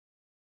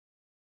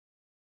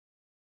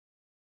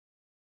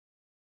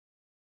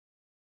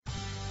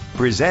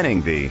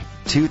Presenting the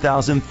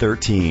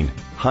 2013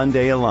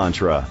 Hyundai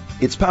Elantra.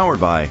 It's powered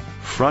by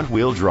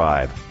front-wheel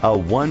drive, a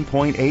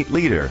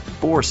 1.8-liter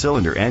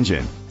four-cylinder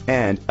engine,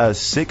 and a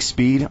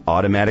 6-speed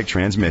automatic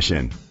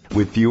transmission.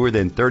 With fewer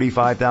than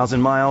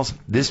 35,000 miles,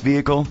 this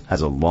vehicle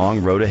has a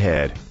long road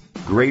ahead.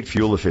 Great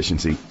fuel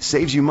efficiency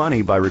saves you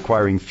money by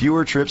requiring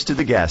fewer trips to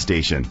the gas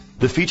station.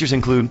 The features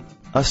include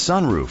a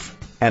sunroof,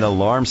 an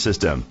alarm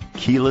system,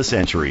 keyless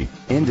entry,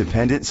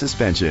 independent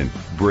suspension,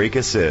 brake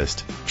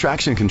assist,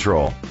 traction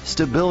control,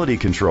 stability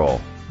control,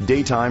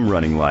 daytime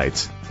running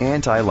lights,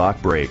 anti-lock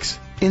brakes.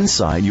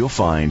 Inside you'll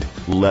find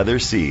leather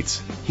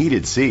seats,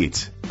 heated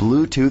seats,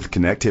 Bluetooth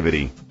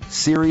connectivity,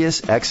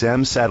 Sirius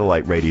XM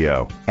satellite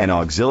radio, and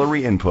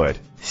auxiliary input,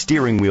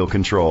 steering wheel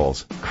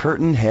controls,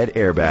 curtain head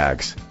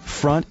airbags,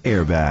 front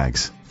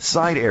airbags,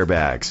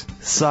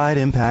 side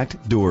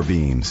impact door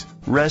beams.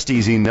 Rest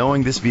easy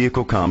knowing this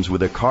vehicle comes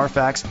with a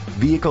Carfax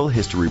Vehicle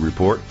History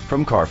Report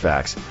from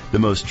Carfax, the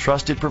most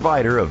trusted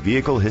provider of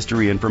vehicle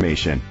history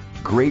information.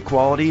 Great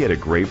quality at a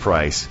great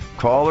price.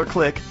 Call or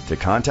click to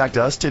contact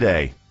us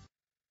today.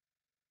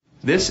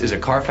 This is a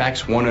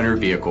Carfax one-owner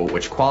vehicle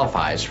which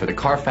qualifies for the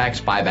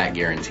Carfax buyback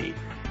guarantee.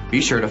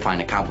 Be sure to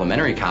find a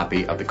complimentary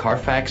copy of the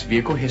Carfax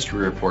Vehicle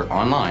History Report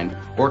online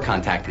or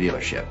contact the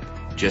dealership.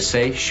 Just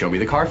say, "Show me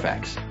the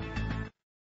Carfax."